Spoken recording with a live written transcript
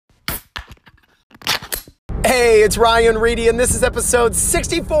Hey, it's Ryan Reedy, and this is episode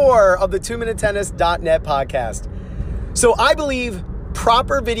 64 of the 2minutetennis.net podcast. So I believe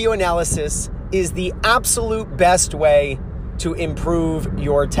proper video analysis is the absolute best way to improve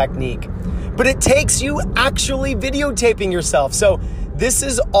your technique. But it takes you actually videotaping yourself. So this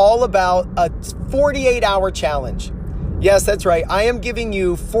is all about a 48-hour challenge. Yes, that's right. I am giving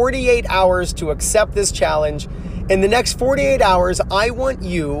you 48 hours to accept this challenge. In the next 48 hours, I want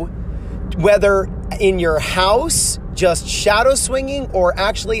you, whether in your house, just shadow swinging, or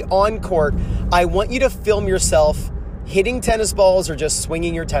actually on court, I want you to film yourself hitting tennis balls or just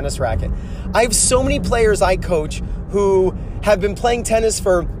swinging your tennis racket. I have so many players I coach who have been playing tennis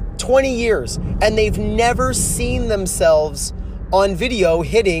for 20 years and they've never seen themselves on video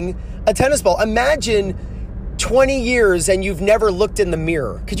hitting a tennis ball. Imagine 20 years and you've never looked in the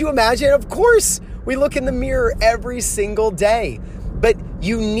mirror. Could you imagine? Of course, we look in the mirror every single day. But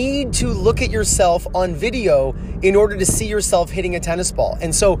you need to look at yourself on video in order to see yourself hitting a tennis ball.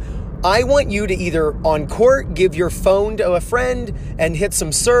 And so I want you to either on court give your phone to a friend and hit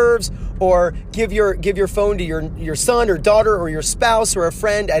some serves, or give your phone to your son or daughter or your spouse or a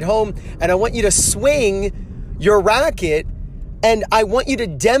friend at home, and I want you to swing your racket, and I want you to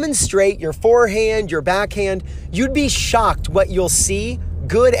demonstrate your forehand, your backhand. You'd be shocked what you'll see,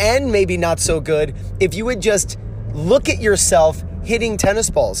 good and maybe not so good, if you would just look at yourself hitting tennis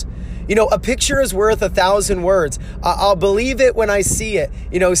balls. You know, a picture is worth 1,000 words. I'll believe it when I see it.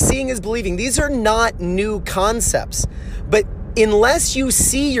 You know, seeing is believing. These are not new concepts. But unless you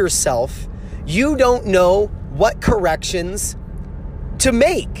see yourself, you don't know what corrections to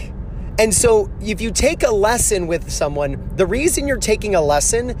make. And so if you take a lesson with someone, the reason you're taking a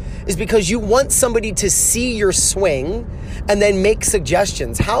lesson is because you want somebody to see your swing and then make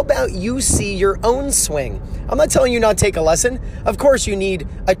suggestions. How about you see your own swing? I'm not telling you not to take a lesson. Of course, you need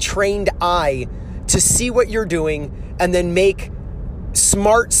a trained eye to see what you're doing and then make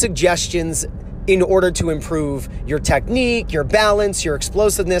smart suggestions in order to improve your technique, your balance, your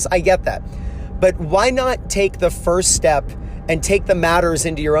explosiveness. I get that. But why not take the first step and take the matters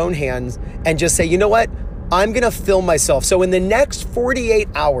into your own hands and just say, you know what? I'm going to film myself. So in the next 48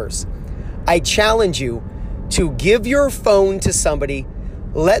 hours, I challenge you to give your phone to somebody,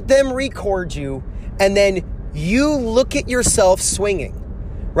 let them record you, and then you look at yourself swinging,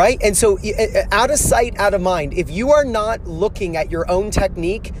 right? And so out of sight, out of mind. If you are not looking at your own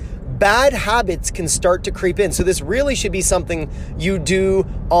technique, bad habits can start to creep in. So this really should be something you do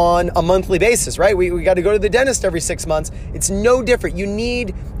on a monthly basis, right? We got to go to the dentist every 6 months. It's no different. You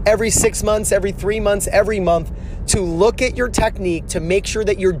need every 6 months, every 3 months, every month to look at your technique to make sure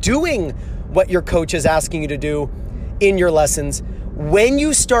that you're doing what your coach is asking you to do in your lessons. When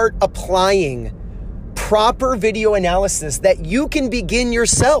you start applying proper video analysis that you can begin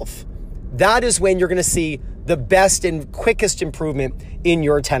yourself, that is when you're going to see the best and quickest improvement in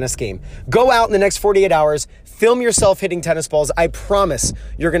your tennis game. Go out in the next 48 hours, film yourself hitting tennis balls. I promise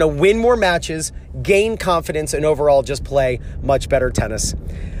you're going to win more matches, gain confidence, and overall just play much better tennis.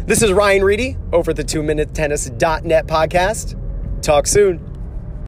 This is Ryan Reedy over at the 2minutetennis.net podcast. Talk soon.